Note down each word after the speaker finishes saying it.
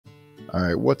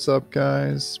Alright, what's up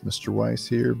guys? Mr. Weiss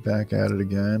here, back at it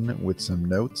again with some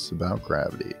notes about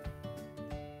gravity.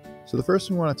 So the first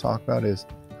thing we want to talk about is,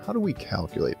 how do we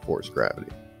calculate force gravity?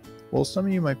 Well, some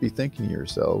of you might be thinking to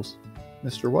yourselves,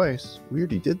 Mr. Weiss, we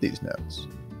already did these notes.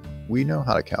 We know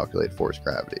how to calculate force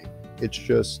gravity. It's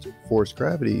just force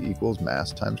gravity equals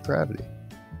mass times gravity.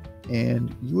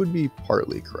 And you would be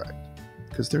partly correct,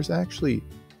 because there's actually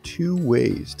two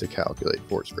ways to calculate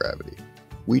force gravity.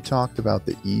 We talked about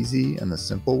the easy and the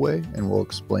simple way, and we'll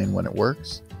explain when it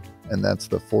works, and that's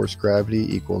the force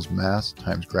gravity equals mass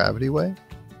times gravity way.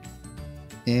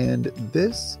 And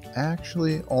this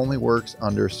actually only works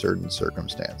under certain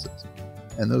circumstances.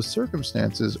 And those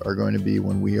circumstances are going to be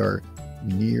when we are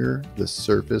near the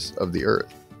surface of the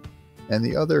Earth. And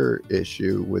the other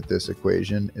issue with this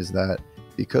equation is that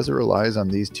because it relies on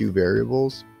these two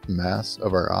variables, mass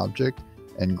of our object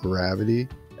and gravity,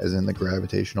 as in the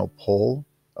gravitational pull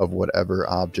of whatever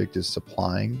object is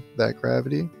supplying that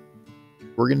gravity,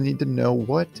 we're going to need to know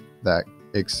what that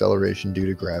acceleration due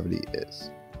to gravity is.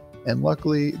 And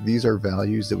luckily, these are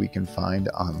values that we can find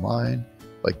online,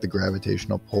 like the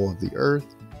gravitational pull of the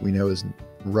Earth, we know is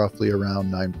roughly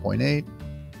around 9.8,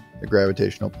 the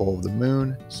gravitational pull of the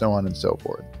Moon, so on and so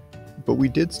forth. But we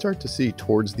did start to see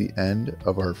towards the end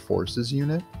of our forces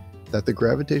unit that the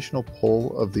gravitational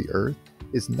pull of the Earth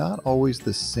is not always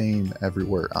the same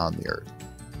everywhere on the Earth.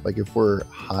 Like if we're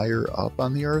higher up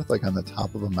on the Earth, like on the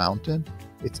top of a mountain,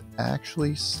 it's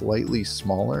actually slightly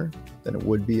smaller than it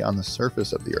would be on the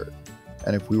surface of the Earth.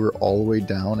 And if we were all the way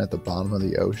down at the bottom of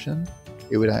the ocean,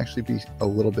 it would actually be a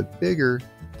little bit bigger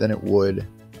than it would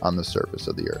on the surface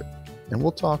of the Earth. And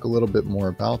we'll talk a little bit more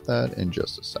about that in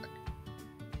just a sec.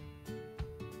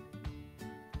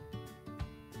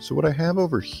 So what I have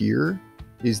over here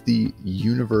is the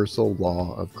universal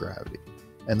law of gravity.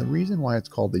 And the reason why it's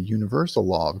called the universal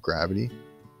law of gravity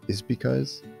is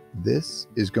because this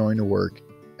is going to work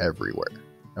everywhere,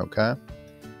 okay?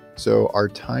 So our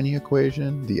tiny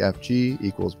equation, the Fg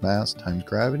equals mass times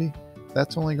gravity,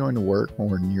 that's only going to work when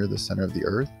we're near the center of the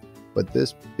Earth, but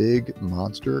this big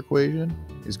monster equation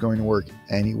is going to work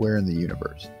anywhere in the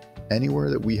universe, anywhere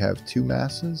that we have two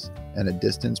masses and a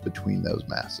distance between those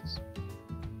masses.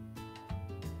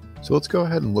 So let's go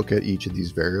ahead and look at each of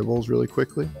these variables really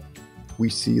quickly. We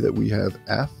see that we have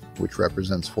F, which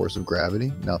represents force of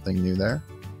gravity, nothing new there.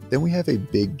 Then we have a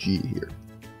big G here.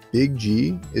 Big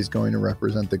G is going to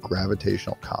represent the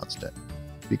gravitational constant.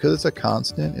 Because it's a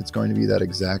constant, it's going to be that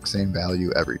exact same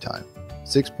value every time.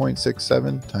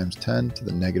 6.67 times 10 to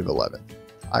the negative 11.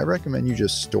 I recommend you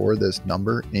just store this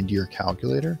number into your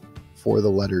calculator for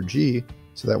the letter G,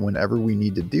 so that whenever we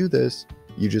need to do this,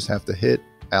 you just have to hit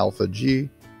alpha G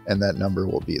and that number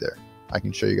will be there. I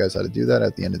can show you guys how to do that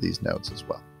at the end of these notes as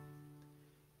well.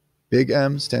 Big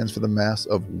M stands for the mass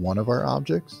of one of our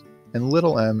objects, and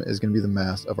little m is going to be the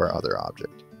mass of our other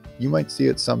object. You might see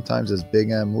it sometimes as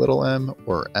big M, little m,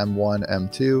 or M1,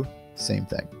 M2, same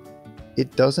thing.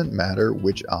 It doesn't matter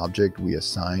which object we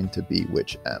assign to be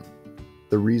which m.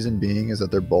 The reason being is that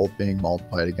they're both being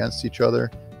multiplied against each other,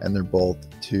 and they're both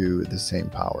to the same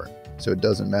power. So it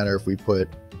doesn't matter if we put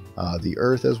the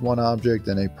Earth as one object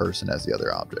and a person as the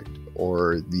other object,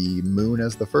 or the Moon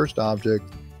as the first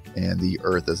object and the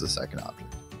Earth as the second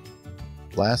object.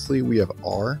 Lastly, we have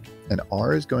R, and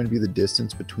R is going to be the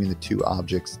distance between the two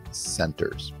objects'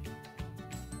 centers.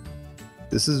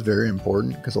 This is very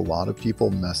important because a lot of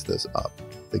people mess this up.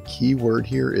 The key word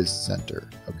here is center,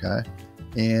 okay?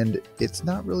 And it's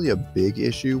not really a big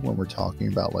issue when we're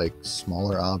talking about like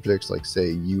smaller objects like say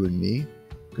you and me,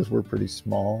 because we're pretty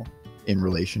small in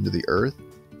relation to the Earth.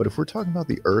 But if we're talking about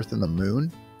the Earth and the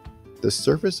Moon, the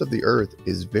surface of the Earth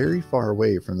is very far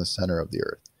away from the center of the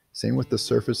Earth. Same with the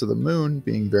surface of the Moon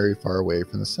being very far away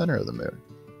from the center of the Moon.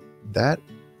 That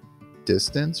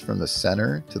distance from the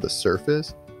center to the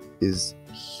surface is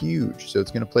huge, so it's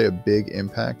going to play a big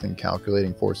impact in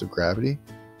calculating force of gravity.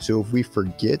 So if we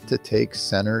forget to take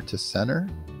center to center,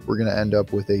 we're going to end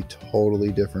up with a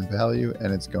totally different value,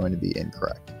 and it's going to be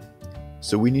incorrect.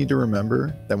 So we need to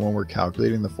remember that when we're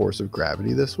calculating the force of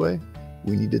gravity this way,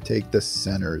 we need to take the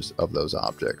centers of those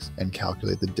objects and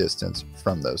calculate the distance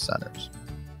from those centers.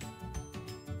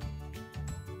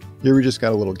 Here we just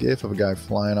got a little gif of a guy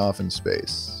flying off in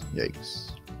space.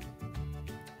 Yikes.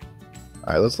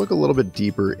 Alright, let's look a little bit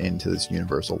deeper into this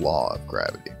universal law of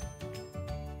gravity.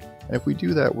 And if we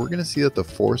do that, we're going to see that the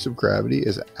force of gravity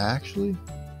is actually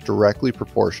directly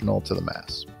proportional to the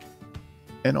mass.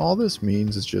 And all this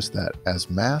means is just that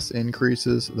as mass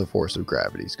increases, the force of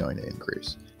gravity is going to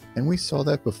increase. And we saw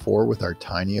that before with our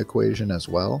tiny equation as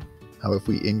well, how if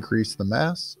we increase the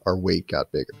mass, our weight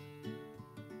got bigger.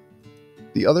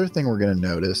 The other thing we're going to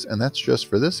notice, and that's just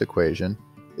for this equation,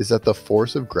 is that the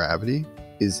force of gravity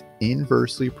is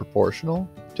inversely proportional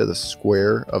to the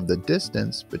square of the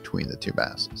distance between the two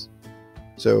masses.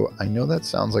 So I know that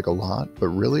sounds like a lot, but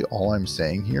really all I'm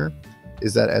saying here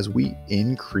is that as we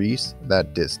increase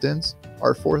that distance,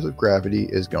 our force of gravity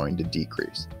is going to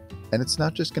decrease. And it's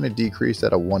not just going to decrease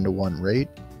at a 1-to-1 rate,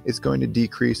 it's going to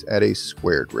decrease at a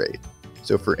squared rate.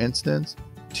 So for instance,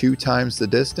 2 times the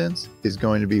distance is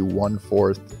going to be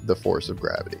 1/4 the force of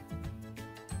gravity.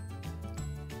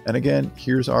 And again,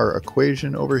 here's our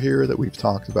equation over here that we've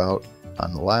talked about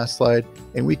on the last slide,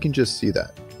 and we can just see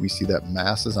that. We see that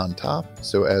mass is on top,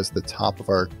 so as the top of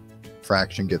our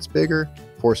fraction gets bigger,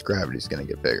 force gravity is going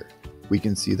to get bigger. We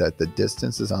can see that the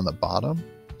distance is on the bottom,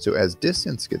 so as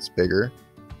distance gets bigger,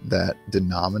 that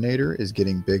denominator is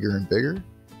getting bigger and bigger.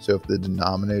 So if the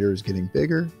denominator is getting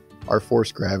bigger, our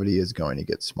force gravity is going to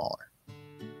get smaller.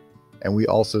 And we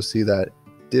also see that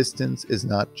distance is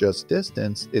not just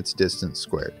distance, it's distance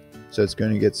squared. So it's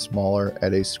going to get smaller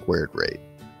at a squared rate.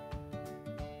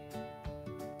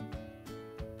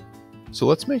 So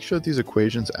let's make sure that these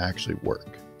equations actually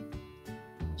work.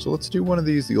 So let's do one of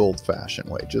these the old-fashioned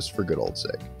way, just for good old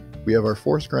sake. We have our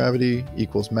force gravity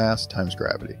equals mass times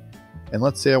gravity. And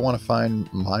let's say I want to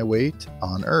find my weight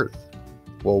on Earth.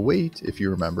 Well, weight, if you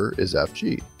remember, is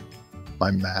Fg. My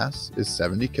mass is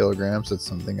 70 kilograms, that's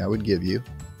something I would give you.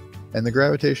 And the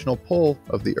gravitational pull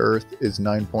of the Earth is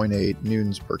 9.8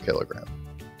 newtons per kilogram.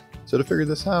 So to figure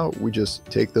this out, we just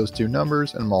take those two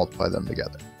numbers and multiply them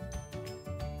together.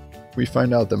 We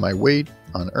find out that my weight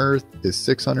on Earth is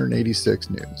 686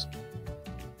 newtons.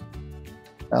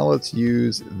 Now let's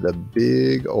use the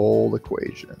big old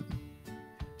equation.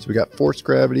 So we got force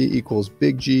gravity equals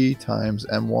big G times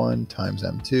m1 times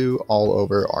m2 all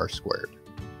over r squared.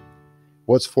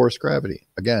 What's force gravity?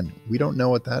 Again, we don't know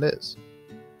what that is.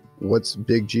 What's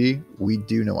big G? We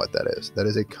do know what that is. That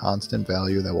is a constant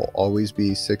value that will always be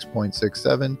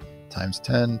 6.67 times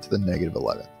 10 to the negative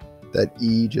 11th. That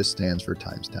E just stands for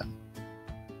times 10.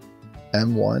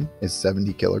 M1 is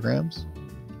 70 kilograms,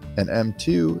 and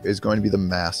M2 is going to be the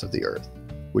mass of the Earth,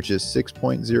 which is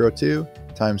 6.02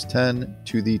 times 10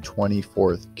 to the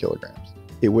 24th kilograms.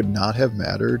 It would not have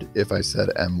mattered if I said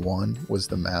M1 was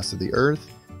the mass of the Earth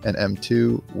and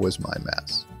M2 was my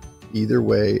mass. Either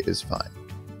way is fine.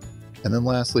 And then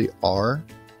lastly, R.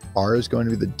 R is going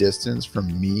to be the distance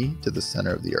from me to the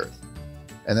center of the Earth.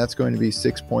 And that's going to be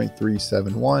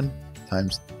 6.371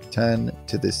 times 10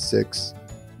 to the 6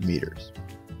 meters.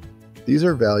 These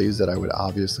are values that I would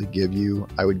obviously give you.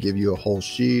 I would give you a whole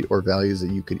sheet or values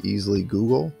that you could easily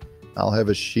Google. I'll have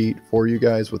a sheet for you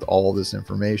guys with all this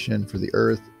information for the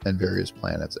Earth and various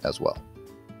planets as well.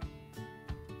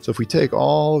 So if we take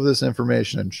all of this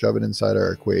information and shove it inside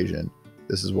our equation,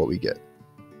 this is what we get.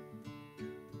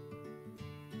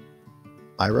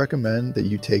 I recommend that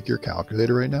you take your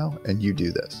calculator right now and you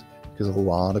do this, because a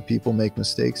lot of people make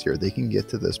mistakes here. They can get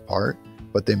to this part,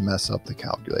 but they mess up the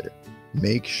calculator.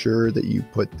 Make sure that you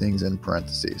put things in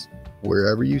parentheses.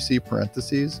 Wherever you see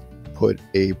parentheses, put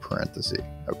a parenthesis,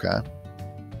 okay?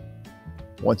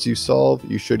 Once you solve,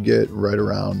 you should get right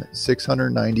around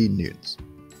 690 newtons.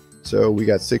 So we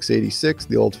got 686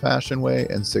 the old-fashioned way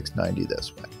and 690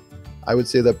 this way. I would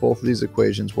say that both of these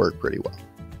equations work pretty well.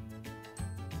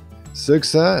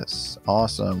 Success!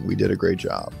 Awesome, we did a great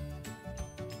job.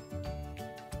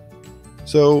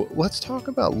 So let's talk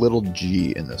about little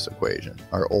g in this equation,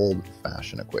 our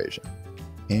old-fashioned equation.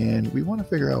 And we want to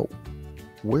figure out,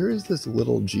 where is this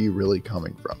little g really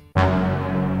coming from?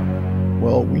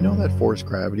 Well, we know that force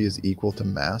gravity is equal to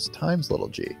mass times little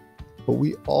g. But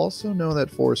we also know that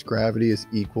force gravity is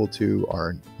equal to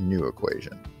our new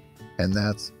equation. And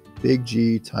that's big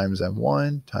G times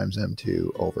m1 times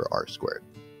m2 over r squared.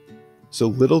 So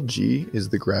little g is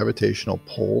the gravitational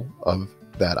pull of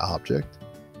that object.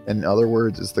 And in other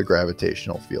words, it's the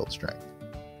gravitational field strength.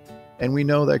 And we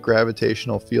know that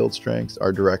gravitational field strengths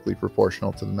are directly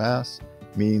proportional to the mass,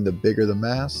 meaning the bigger the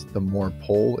mass, the more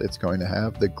pull it's going to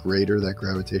have, the greater that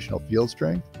gravitational field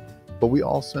strength. But we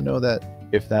also know that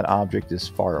if that object is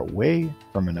far away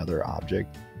from another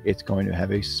object, it's going to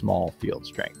have a small field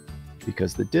strength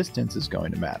because the distance is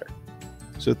going to matter.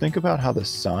 So think about how the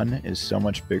sun is so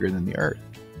much bigger than the Earth,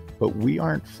 but we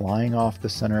aren't flying off the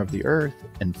center of the Earth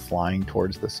and flying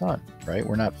towards the sun, right?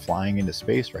 We're not flying into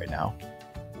space right now.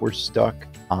 We're stuck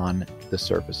on the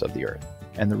surface of the Earth.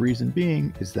 And the reason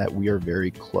being is that we are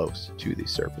very close to the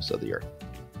surface of the Earth.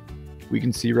 We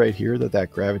can see right here that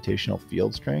that gravitational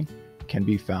field strength can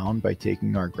be found by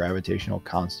taking our gravitational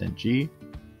constant g,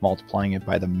 multiplying it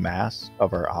by the mass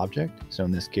of our object. So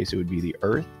in this case, it would be the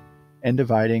Earth, and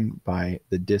dividing by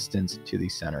the distance to the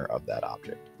center of that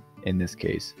object. In this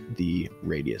case, the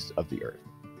radius of the Earth.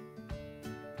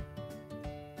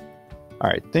 All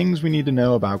right, things we need to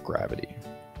know about gravity.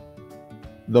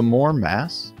 The more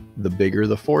mass, the bigger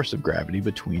the force of gravity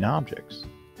between objects.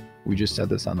 We just said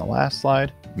this on the last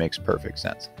slide, makes perfect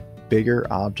sense. Bigger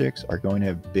objects are going to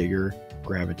have bigger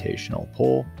gravitational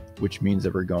pull, which means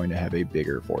that we're going to have a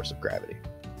bigger force of gravity.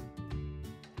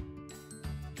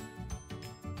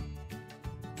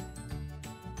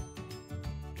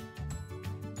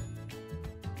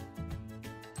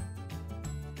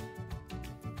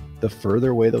 The further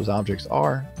away those objects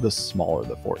are, the smaller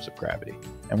the force of gravity.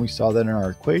 And we saw that in our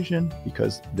equation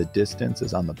because the distance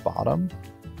is on the bottom,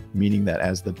 meaning that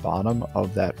as the bottom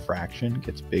of that fraction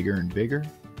gets bigger and bigger,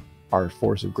 our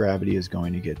force of gravity is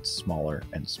going to get smaller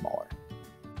and smaller.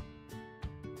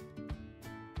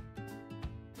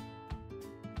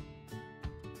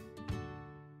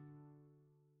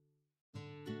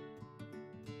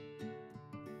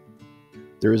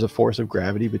 There is a force of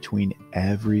gravity between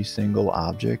every single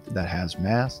object that has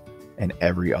mass and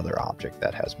every other object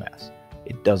that has mass.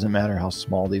 It doesn't matter how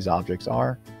small these objects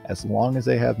are, as long as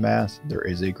they have mass, there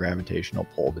is a gravitational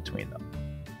pull between them.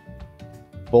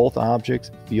 Both objects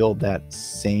feel that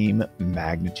same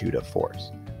magnitude of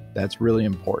force. That's really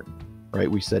important, right?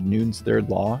 We said Newton's third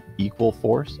law, equal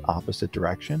force, opposite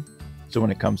direction. So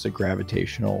when it comes to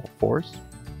gravitational force,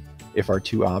 if our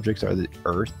two objects are the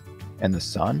Earth and the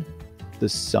Sun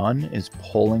is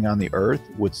pulling on the Earth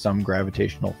with some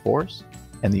gravitational force,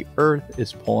 and the Earth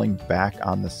is pulling back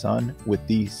on the Sun with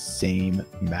the same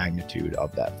magnitude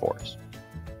of that force.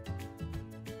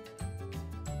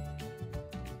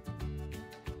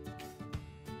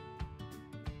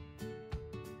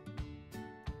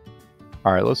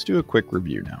 All right, let's do a quick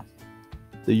review now.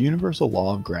 The universal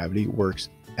law of gravity works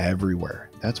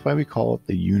everywhere. That's why we call it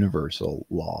the universal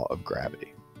law of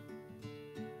gravity.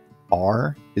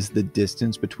 R is the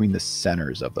distance between the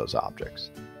centers of those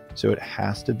objects. So it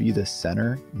has to be the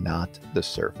center, not the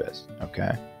surface,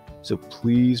 okay? So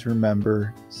please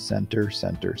remember center,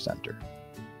 center, center.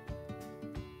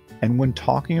 And when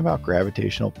talking about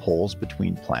gravitational pulls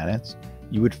between planets,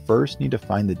 you would first need to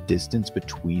find the distance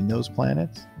between those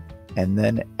planets and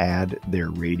then add their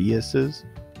radiuses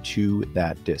to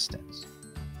that distance.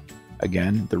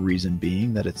 Again, the reason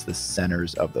being that it's the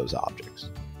centers of those objects.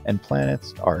 And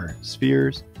planets are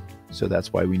spheres, so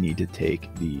that's why we need to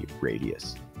take the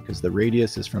radius, because the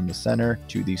radius is from the center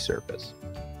to the surface.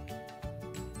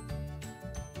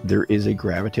 There is a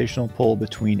gravitational pull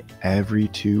between every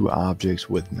two objects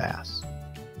with mass.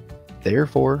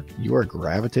 Therefore, you are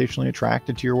gravitationally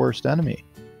attracted to your worst enemy.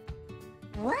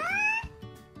 What?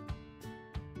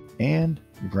 And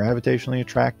gravitationally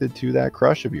attracted to that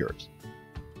crush of yours.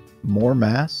 More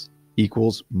mass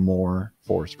equals more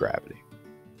force gravity.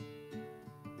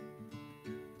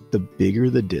 The bigger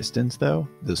the distance, though,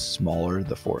 the smaller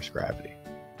the force gravity.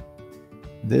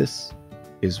 This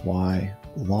is why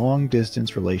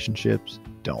long-distance relationships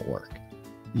don't work.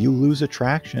 You lose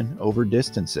attraction over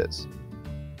distances.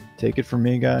 Take it from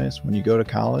me, guys, when you go to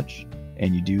college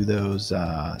and you do those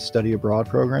study abroad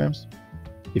programs,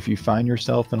 if you find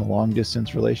yourself in a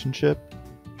long-distance relationship,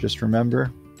 just remember,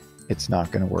 it's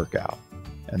not going to work out.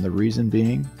 And the reason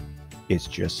being, it's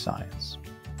just science.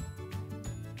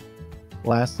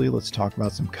 Lastly, let's talk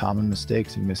about some common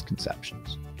mistakes and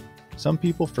misconceptions. Some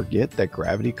people forget that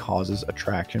gravity causes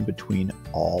attraction between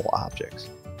all objects.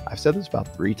 I've said this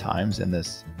about 3 times in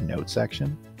this note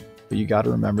section, but you got to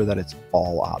remember that it's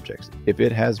all objects. If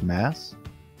it has mass,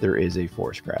 there is a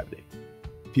force gravity.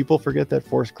 People forget that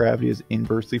force gravity is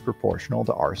inversely proportional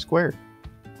to r squared.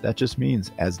 That just means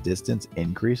as distance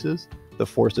increases, the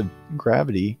force of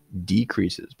gravity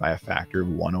decreases by a factor of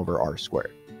 1 over r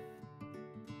squared.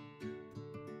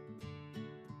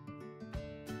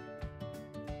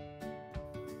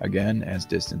 Again, as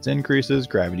distance increases,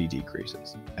 gravity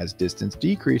decreases. As distance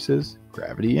decreases,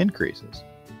 gravity increases.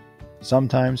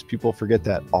 Sometimes people forget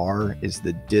that r is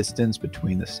the distance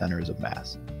between the centers of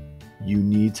mass. You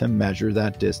need to measure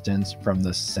that distance from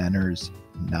the centers,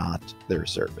 not their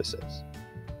surfaces.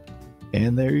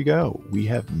 And there you go. We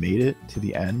have made it to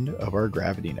the end of our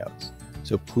gravity notes.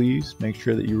 So please make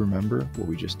sure that you remember what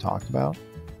we just talked about.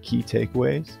 Key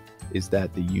takeaways is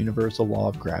that the universal law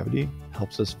of gravity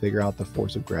helps us figure out the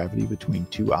force of gravity between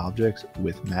two objects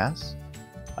with mass.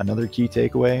 Another key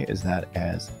takeaway is that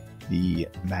as the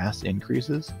mass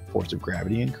increases, force of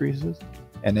gravity increases,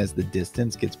 and as the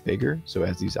distance gets bigger, so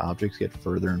as these objects get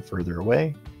further and further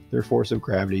away, their force of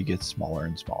gravity gets smaller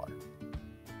and smaller.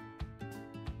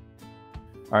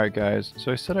 Alright guys,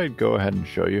 so I said I'd go ahead and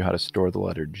show you how to store the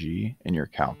letter G in your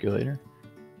calculator.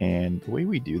 And the way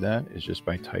we do that is just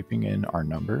by typing in our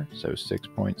number, so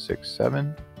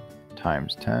 6.67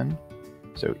 times 10,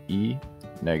 so E,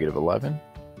 negative 11.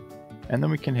 And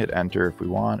then we can hit enter if we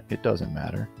want, it doesn't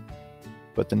matter.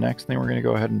 But the next thing we're going to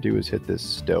go ahead and do is hit this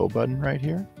stow button right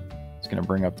here. It's going to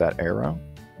bring up that arrow.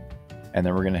 And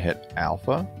then we're going to hit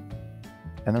alpha.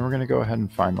 And then we're going to go ahead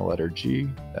and find the letter G,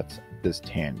 that's this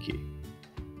tan key.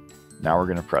 Now we're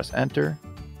going to press enter,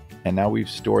 and now we've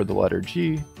stored the letter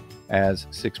G as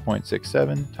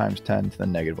 6.67 times 10 to the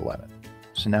negative 11.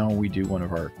 So now when we do one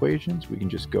of our equations, we can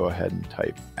just go ahead and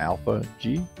type alpha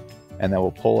G, and that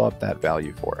will pull up that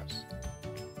value for us.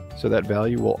 So that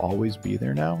value will always be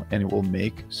there now, and it will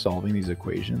make solving these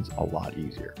equations a lot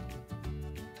easier.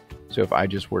 So if I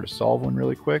just were to solve one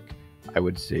really quick, I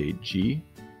would say G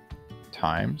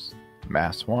times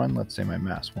mass 1, let's say my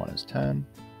mass 1 is 10,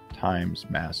 times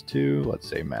mass 2, let's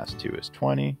say mass 2 is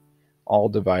 20, all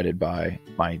divided by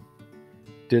my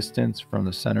distance from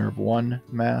the center of one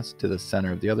mass to the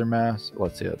center of the other mass,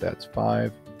 let's say that that's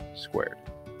 5 squared.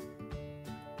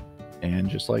 And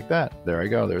just like that, there I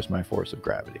go, there's my force of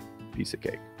gravity. Piece of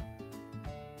cake.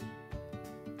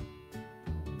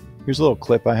 Here's a little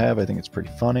clip I have, I think it's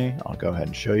pretty funny. I'll go ahead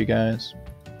and show you guys.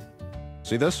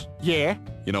 See this? Yeah.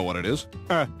 You know what it is?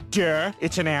 Duh.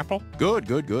 It's an apple. Good,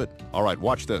 good, good. All right,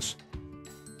 watch this.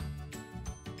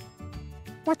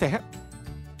 What the hell?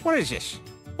 What is this?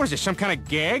 What is this, some kind of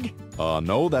gag?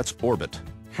 No, that's orbit.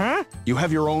 Huh? You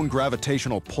have your own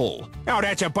gravitational pull. Oh,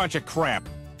 that's a bunch of crap.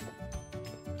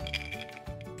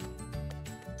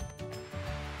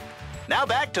 Now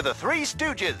back to the Three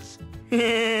Stooges.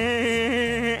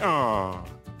 Oh.